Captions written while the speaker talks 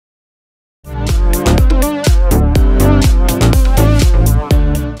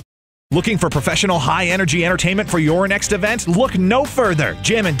Looking for professional high-energy entertainment for your next event? Look no further.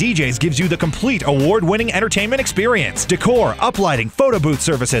 Jammin DJs gives you the complete award-winning entertainment experience. Decor, uplighting, photo booth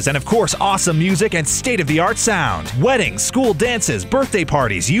services, and of course, awesome music and state-of-the-art sound. Weddings, school dances, birthday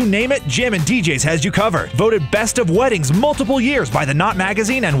parties, you name it, Jammin DJs has you covered. Voted best of weddings multiple years by The Knot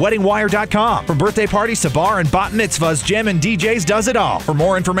Magazine and WeddingWire.com. From birthday parties to bar and bat mitzvahs, Jammin DJs does it all. For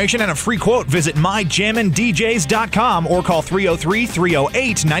more information and a free quote, visit myjammindjs.com or call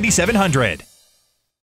 303-308-9700.